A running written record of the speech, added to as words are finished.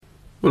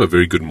Well, a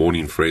very good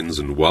morning, friends,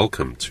 and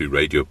welcome to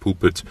Radio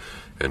Pulpit,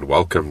 and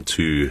welcome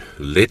to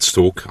Let's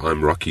Talk.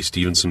 I'm Rocky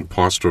Stevenson,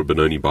 pastor of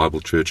Benoni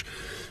Bible Church,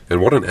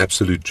 and what an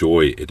absolute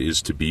joy it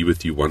is to be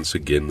with you once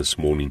again this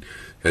morning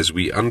as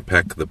we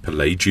unpack the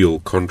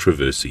Pelagian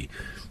Controversy.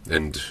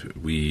 And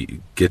we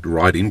get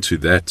right into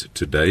that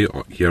today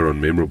here on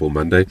Memorable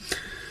Monday.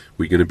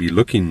 We're going to be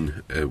looking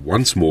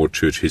once more at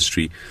church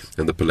history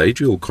and the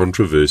Pelagian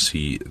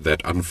Controversy that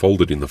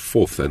unfolded in the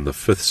 4th and the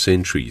 5th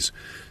centuries.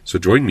 So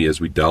join me as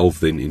we delve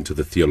then into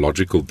the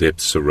theological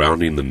depths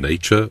surrounding the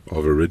nature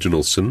of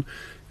original sin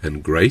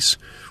and grace,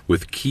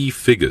 with key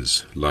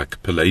figures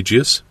like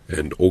Pelagius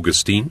and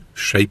Augustine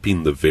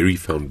shaping the very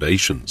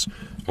foundations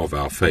of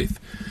our faith.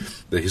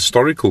 The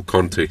historical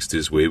context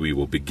is where we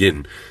will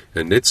begin,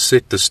 and let's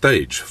set the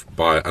stage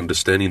by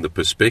understanding the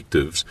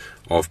perspectives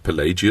of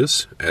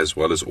Pelagius as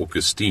well as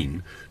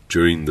Augustine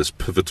during this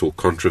pivotal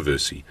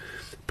controversy.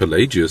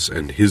 Pelagius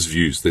and his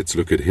views, let's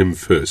look at him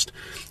first.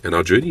 And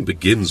our journey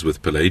begins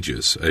with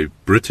Pelagius, a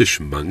British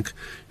monk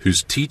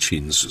whose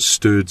teachings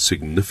stirred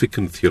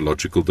significant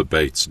theological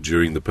debates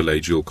during the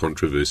Pelagian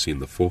controversy in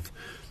the 4th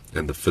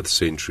and the 5th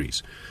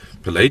centuries.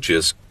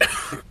 Pelagius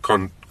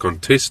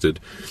contested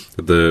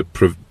the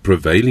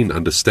prevailing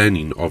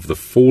understanding of the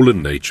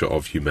fallen nature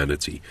of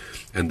humanity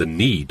and the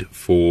need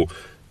for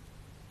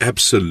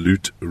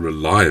absolute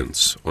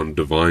reliance on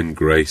divine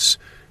grace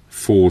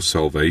for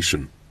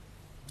salvation.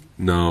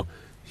 Now,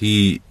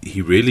 he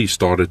really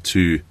started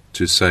to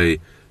say,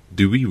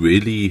 do we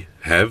really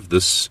have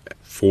this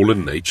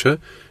fallen nature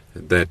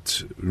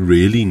that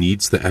really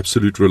needs the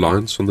absolute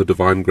reliance on the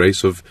divine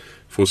grace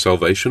for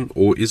salvation,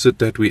 or is it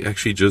that we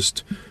actually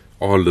just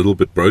are a little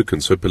bit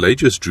broken? So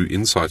Pelagius drew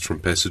insights from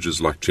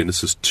passages like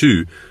Genesis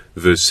 2,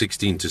 verse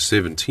 16 to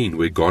 17,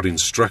 where God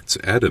instructs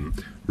Adam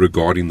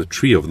regarding the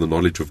tree of the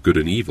knowledge of good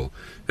and evil.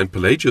 And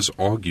Pelagius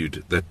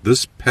argued that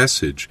this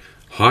passage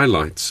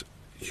highlights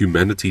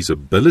humanity's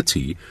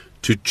ability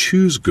to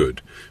choose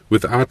good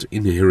without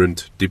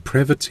inherent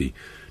depravity.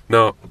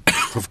 Now,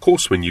 of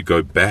course, when you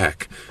go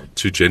back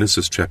to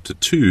Genesis chapter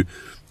 2,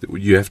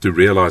 you have to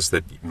realize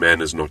that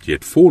man is not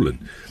yet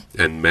fallen,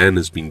 and man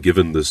has been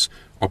given this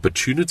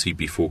opportunity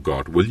before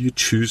God. Will you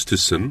choose to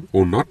sin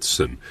or not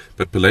sin?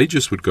 But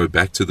Pelagius would go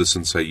back to this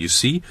and say, you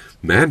see,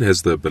 man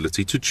has the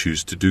ability to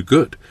choose to do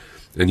good.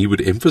 And he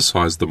would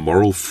emphasize the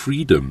moral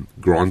freedom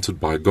granted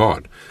by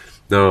God.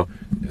 Now,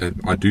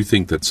 I do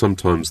think that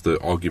sometimes the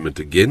argument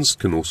against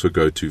can also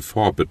go too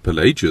far, but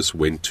Pelagius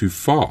went too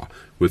far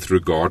with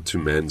regard to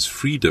man's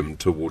freedom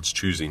towards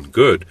choosing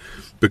good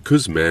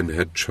because man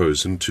had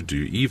chosen to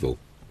do evil.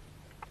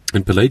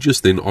 And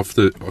Pelagius then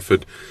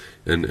offered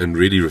and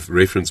really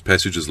referenced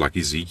passages like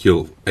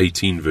Ezekiel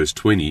 18 verse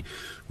 20,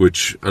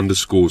 which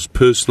underscores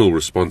personal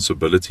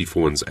responsibility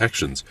for one's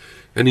actions.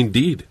 And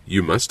indeed,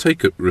 you must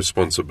take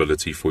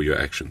responsibility for your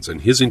actions.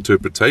 And his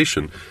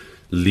interpretation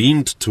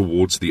leaned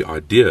towards the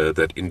idea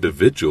that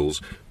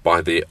individuals, by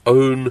their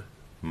own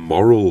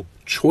moral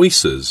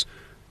choices,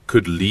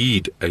 could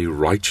lead a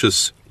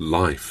righteous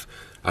life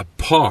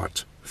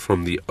apart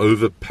from the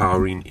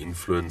overpowering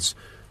influence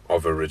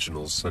of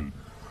original sin.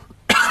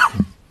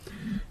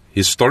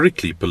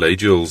 Historically,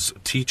 Pelagian's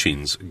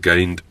teachings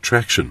gained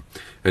traction,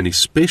 and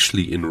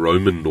especially in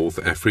Roman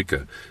North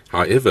Africa.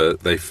 However,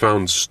 they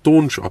found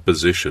staunch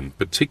opposition,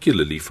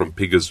 particularly from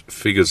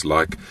figures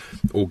like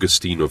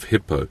Augustine of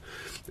Hippo.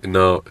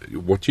 Now,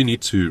 what you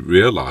need to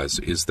realize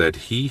is that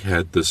he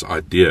had this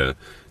idea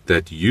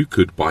that you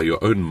could, by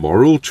your own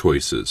moral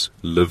choices,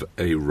 live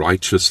a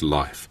righteous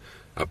life,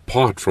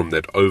 apart from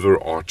that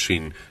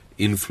overarching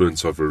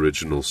influence of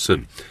original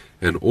sin,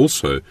 and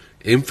also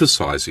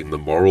emphasizing the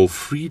moral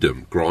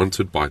freedom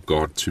granted by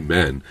God to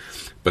man.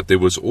 But there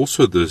was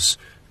also this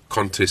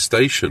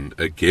contestation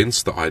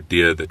against the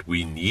idea that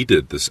we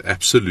needed this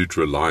absolute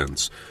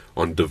reliance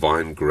on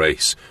divine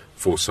grace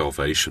for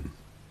salvation.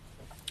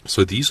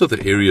 So these are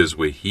the areas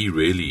where he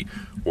really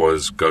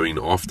was going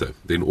after.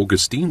 Then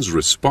Augustine's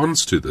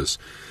response to this,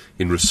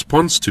 in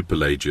response to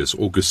Pelagius,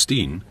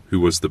 Augustine,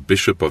 who was the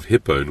bishop of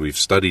Hippo, and we've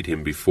studied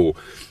him before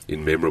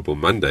in Memorable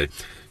Monday,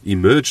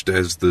 emerged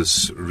as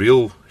this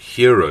real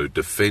hero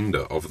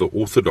defender of the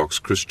orthodox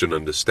Christian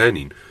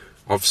understanding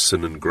of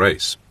sin and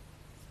grace.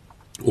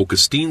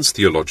 Augustine's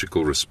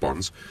theological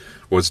response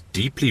was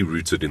deeply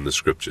rooted in the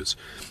scriptures,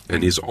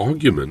 and his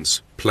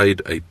arguments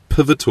played a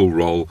pivotal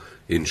role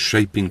in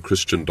shaping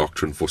Christian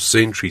doctrine for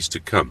centuries to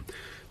come.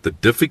 The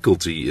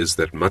difficulty is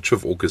that much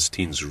of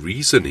Augustine's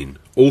reasoning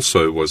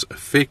also was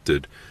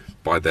affected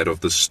by that of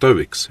the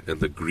Stoics and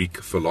the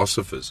Greek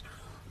philosophers.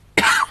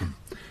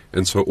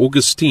 And so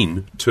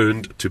Augustine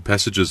turned to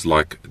passages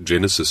like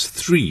Genesis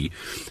 3,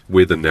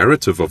 where the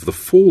narrative of the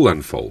fall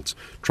unfolds,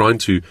 trying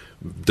to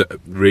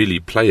really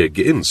play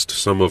against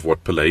some of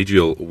what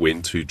Pelagian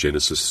went to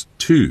Genesis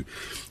 2,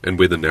 and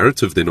where the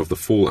narrative then of the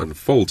fall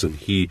unfolds, and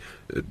he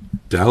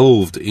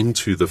delved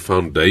into the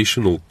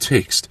foundational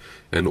text,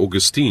 and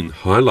Augustine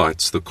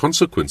highlights the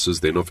consequences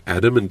then of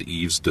Adam and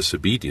Eve's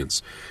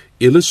disobedience,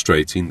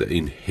 illustrating the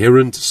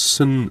inherent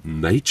sin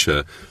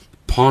nature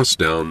passed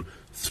down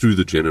through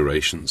the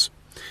generations.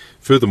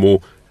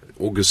 Furthermore,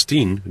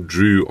 Augustine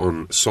drew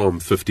on Psalm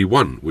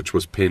 51, which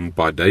was penned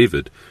by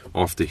David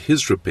after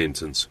his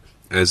repentance,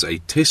 as a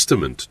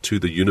testament to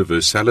the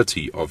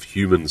universality of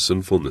human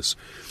sinfulness.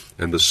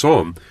 And the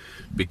psalm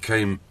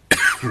became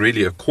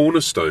really a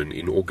cornerstone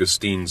in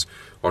Augustine's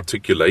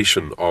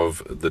articulation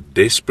of the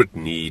desperate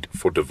need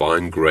for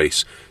divine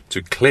grace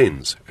to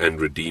cleanse and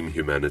redeem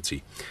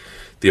humanity.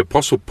 The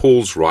Apostle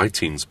Paul's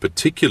writings,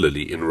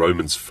 particularly in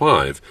Romans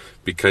 5,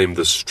 became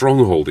the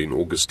stronghold in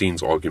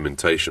Augustine's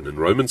argumentation. And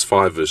Romans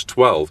 5 verse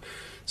 12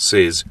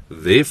 says,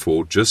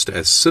 "Therefore, just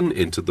as sin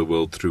entered the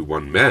world through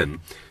one man,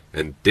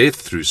 and death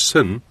through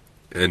sin,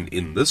 and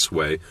in this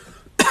way,"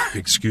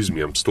 excuse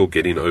me, I'm still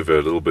getting over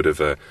a little bit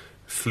of a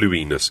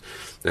fluiness,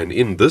 "and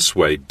in this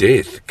way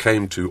death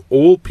came to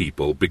all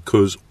people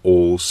because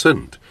all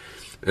sinned."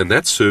 And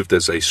that served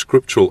as a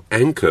scriptural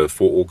anchor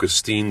for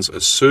Augustine's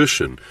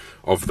assertion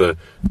of the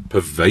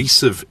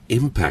pervasive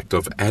impact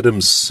of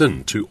Adam's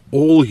sin to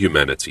all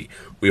humanity.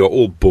 We are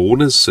all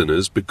born as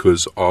sinners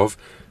because of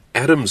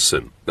Adam's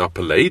sin. Now,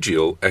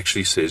 Pelagian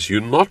actually says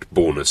you're not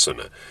born a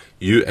sinner.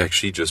 You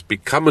actually just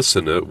become a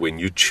sinner when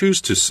you choose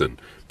to sin.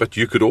 But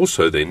you could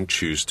also then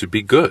choose to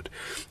be good.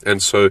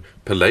 And so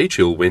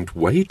Pelagian went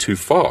way too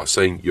far,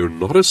 saying you're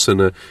not a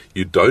sinner,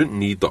 you don't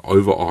need the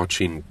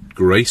overarching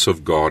grace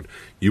of God,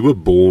 you were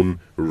born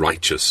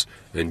righteous,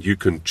 and you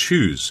can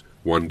choose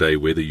one day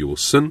whether you will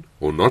sin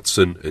or not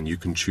sin, and you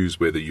can choose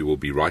whether you will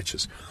be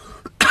righteous.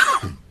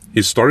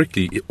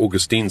 Historically,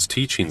 Augustine's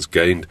teachings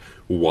gained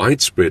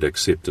widespread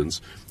acceptance,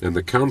 and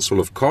the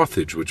Council of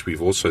Carthage, which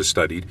we've also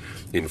studied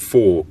in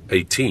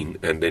 418,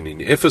 and then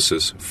in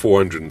Ephesus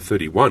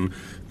 431,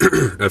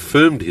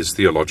 affirmed his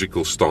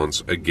theological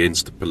stance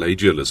against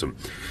Pelagianism.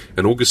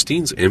 And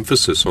Augustine's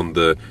emphasis on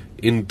the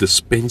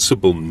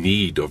indispensable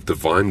need of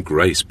divine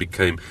grace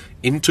became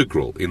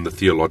integral in the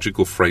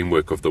theological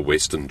framework of the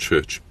Western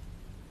Church.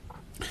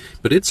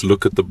 But let's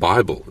look at the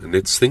Bible, and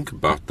let's think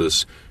about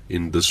this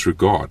in this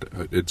regard.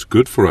 It's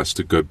good for us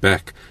to go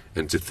back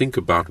and to think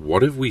about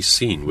what have we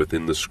seen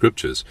within the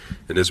Scriptures.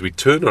 And as we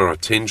turn our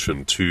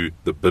attention to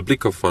the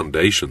biblical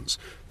foundations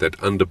that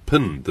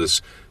underpin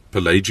this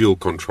Pelagian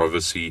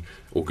controversy,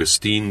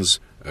 Augustine's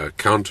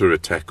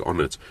counterattack on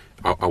it,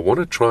 I want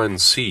to try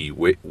and see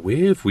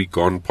where have we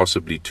gone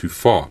possibly too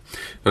far.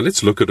 Now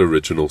let's look at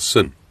original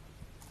sin.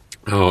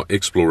 Our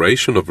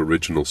exploration of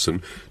original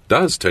sin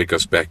does take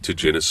us back to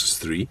Genesis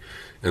 3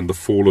 and the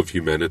fall of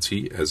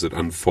humanity as it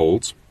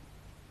unfolds.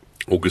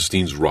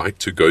 Augustine's right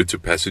to go to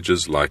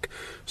passages like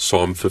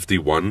Psalm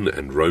 51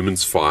 and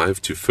Romans 5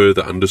 to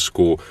further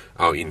underscore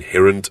our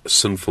inherent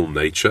sinful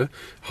nature,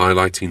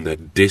 highlighting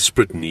that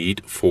desperate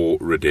need for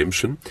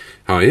redemption.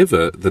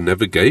 However, the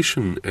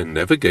navigation and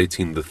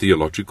navigating the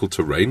theological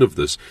terrain of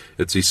this,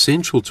 it's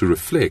essential to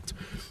reflect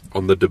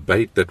on the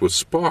debate that was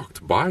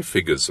sparked by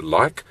figures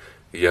like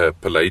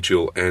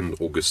Pelagian and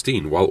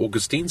Augustine. While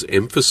Augustine's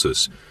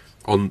emphasis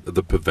on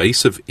the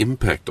pervasive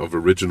impact of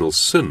original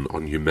sin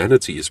on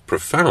humanity is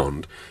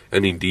profound,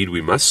 and indeed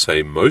we must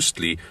say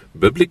mostly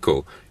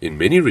biblical in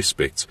many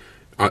respects,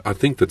 I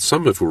think that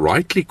some have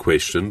rightly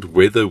questioned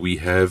whether we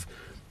have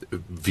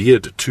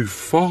veered too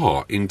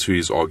far into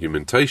his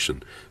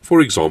argumentation.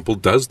 For example,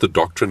 does the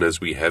doctrine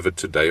as we have it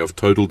today of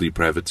total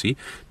depravity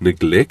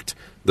neglect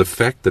the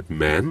fact that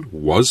man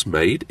was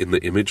made in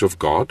the image of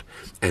God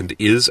and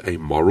is a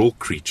moral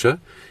creature?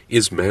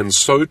 Is man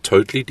so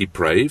totally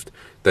depraved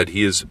that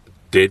he is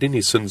dead in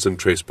his sins and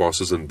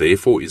trespasses and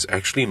therefore is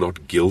actually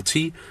not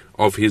guilty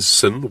of his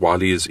sin while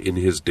he is in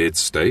his dead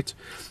state?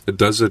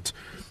 Does it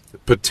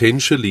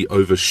potentially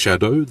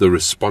overshadow the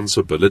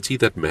responsibility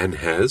that man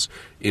has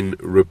in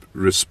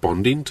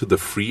responding to the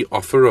free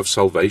offer of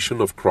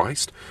salvation of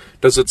Christ?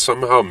 Does it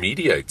somehow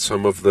mediate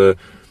some of the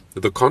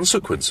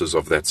consequences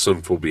of that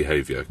sinful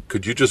behavior?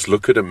 Could you just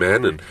look at a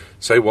man and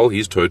say, well,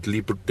 he's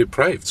totally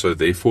depraved, so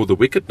therefore the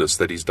wickedness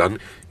that he's done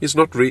is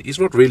he's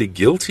not really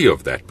guilty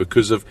of that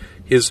because of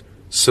his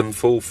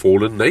sinful,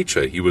 fallen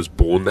nature. He was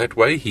born that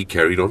way, he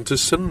carried on to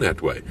sin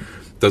that way.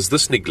 Does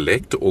this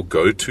neglect or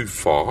go too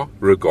far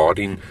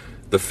regarding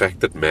the fact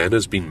that man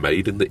has been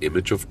made in the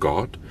image of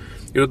God?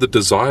 The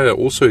desire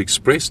also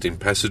expressed in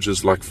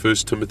passages like 1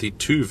 Timothy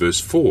 2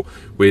 verse 4,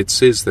 where it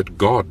says that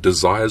God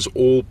desires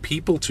all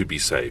people to be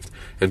saved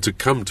and to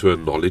come to a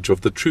knowledge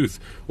of the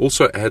truth,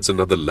 also adds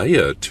another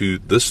layer to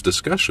this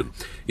discussion.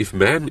 If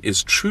man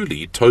is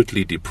truly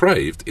totally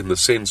depraved in the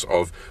sense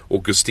of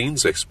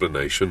Augustine's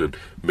explanation and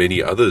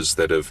many others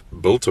that have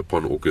built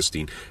upon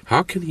Augustine,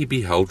 how can he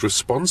be held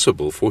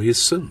responsible for his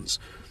sins?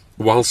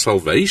 While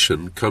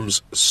salvation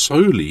comes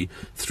solely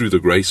through the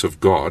grace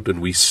of God,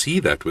 and we see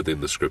that within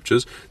the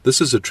Scriptures,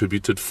 this is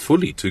attributed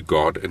fully to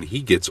God and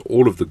he gets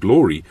all of the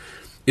glory.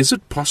 Is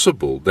it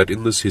possible that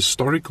in this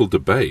historical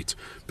debate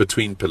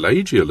between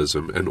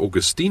Pelagianism and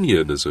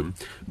Augustinianism,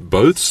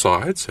 both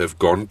sides have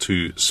gone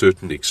to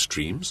certain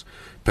extremes?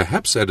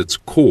 Perhaps at its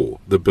core,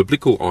 the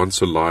biblical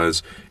answer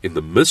lies in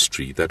the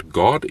mystery that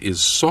God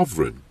is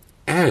sovereign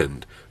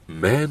and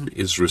man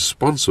is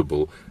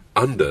responsible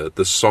under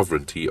the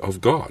sovereignty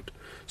of God.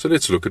 So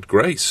let's look at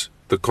grace.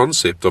 the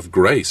concept of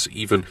grace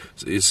even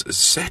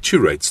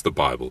saturates the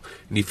Bible.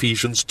 In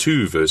Ephesians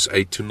 2, verse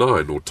 8 to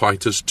 9, or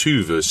Titus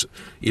 2, verse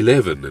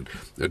 11,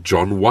 and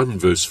John 1,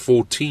 verse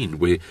 14,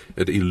 where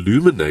it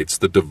illuminates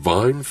the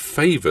divine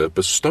favor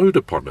bestowed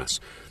upon us.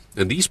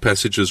 And these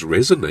passages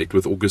resonate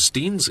with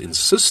Augustine's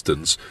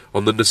insistence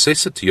on the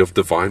necessity of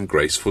divine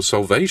grace for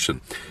salvation.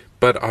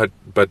 But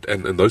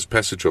those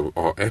passages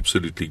are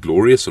absolutely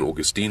glorious, and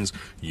Augustine's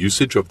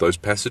usage of those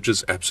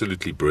passages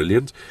absolutely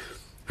brilliant.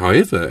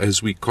 However,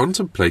 as we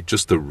contemplate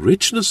just the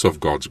richness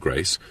of God's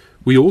grace,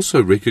 we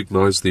also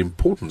recognize the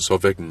importance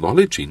of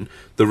acknowledging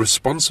the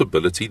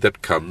responsibility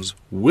that comes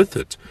with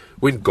it.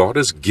 When God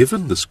has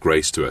given this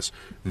grace to us,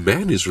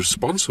 man is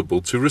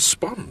responsible to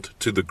respond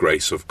to the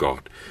grace of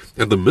God.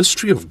 And the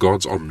mystery of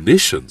God's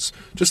omniscience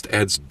just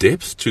adds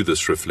depth to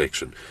this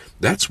reflection.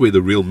 That's where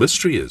the real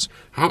mystery is.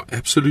 How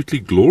absolutely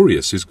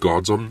glorious is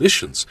God's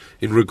omniscience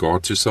in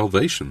regard to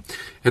salvation.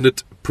 And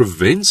it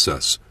prevents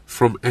us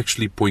from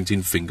actually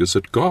pointing fingers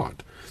at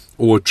God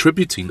or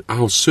attributing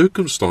our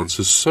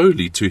circumstances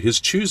solely to His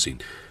choosing.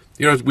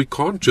 We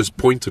can't just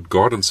point at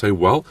God and say,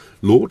 well,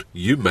 Lord,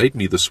 you made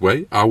me this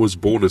way. I was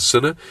born a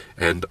sinner,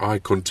 and I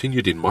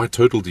continued in my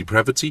total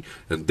depravity,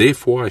 and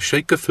therefore I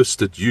shake a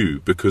fist at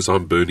you because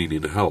I'm burning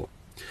in hell.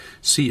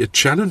 See, it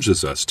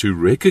challenges us to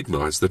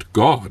recognize that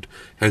God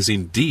has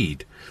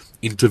indeed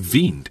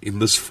intervened in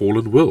this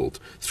fallen world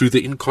through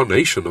the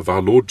incarnation of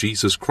our Lord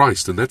Jesus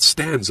Christ, and that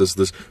stands as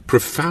this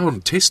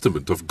profound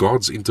testament of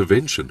God's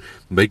intervention,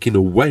 making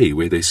a way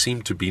where there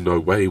seemed to be no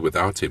way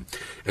without Him.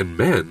 And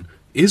man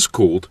is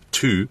called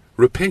to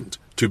repent,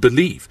 to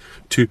believe,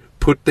 to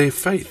put their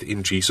faith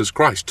in Jesus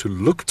Christ, to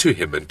look to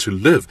Him and to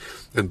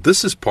live. And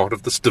this is part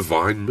of this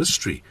divine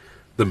mystery,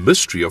 the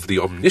mystery of the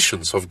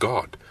omniscience of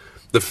God.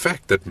 The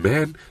fact that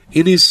man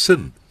in his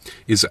sin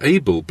is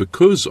able,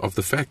 because of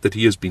the fact that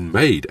he has been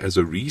made as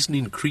a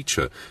reasoning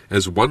creature,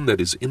 as one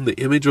that is in the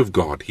image of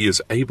God, he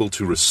is able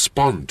to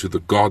respond to the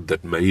God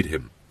that made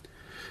him.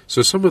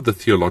 So some of the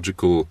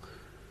theological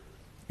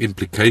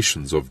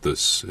implications of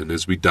this, and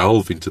as we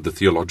delve into the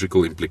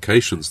theological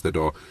implications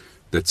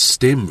that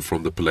stem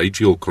from the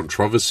Pelagian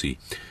Controversy,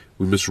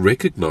 we must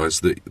recognize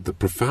the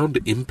profound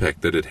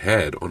impact that it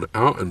had on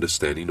our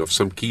understanding of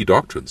some key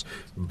doctrines.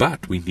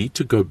 But we need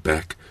to go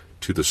back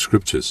to the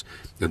Scriptures,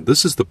 and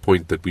this is the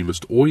point that we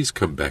must always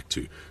come back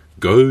to.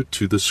 Go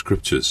to the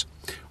Scriptures.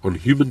 On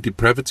human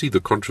depravity, the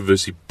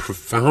controversy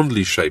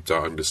profoundly shaped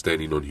our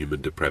understanding on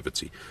human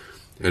depravity,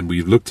 and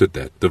we looked at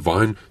that.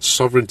 Divine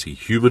sovereignty,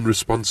 human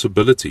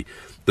responsibility.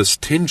 This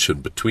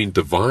tension between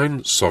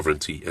divine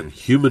sovereignty and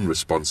human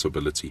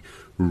responsibility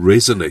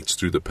resonates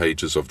through the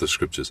pages of the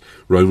Scriptures.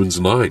 Romans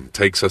 9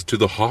 takes us to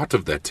the heart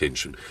of that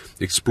tension,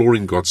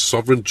 exploring God's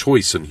sovereign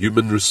choice and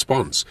human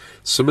response.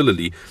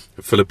 Similarly,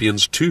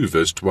 Philippians 2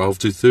 verse 12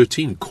 to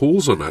 13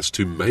 calls on us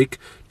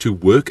to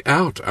work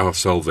out our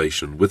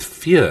salvation with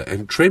fear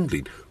and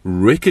trembling,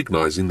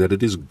 recognizing that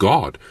it is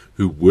God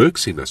who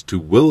works in us to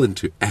will and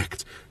to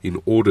act in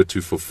order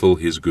to fulfill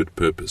His good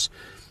purpose.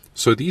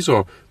 So these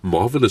are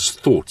marvelous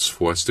thoughts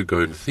for us to go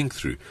and think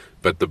through.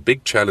 But the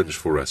big challenge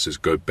for us is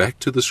go back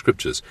to the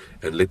Scriptures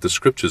and let the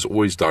Scriptures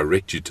always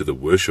direct you to the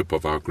worship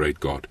of our great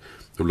God.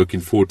 I'm looking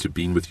forward to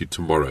being with you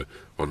tomorrow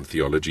on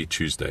Theology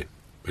Tuesday.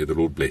 May the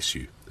Lord bless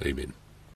you. Amen.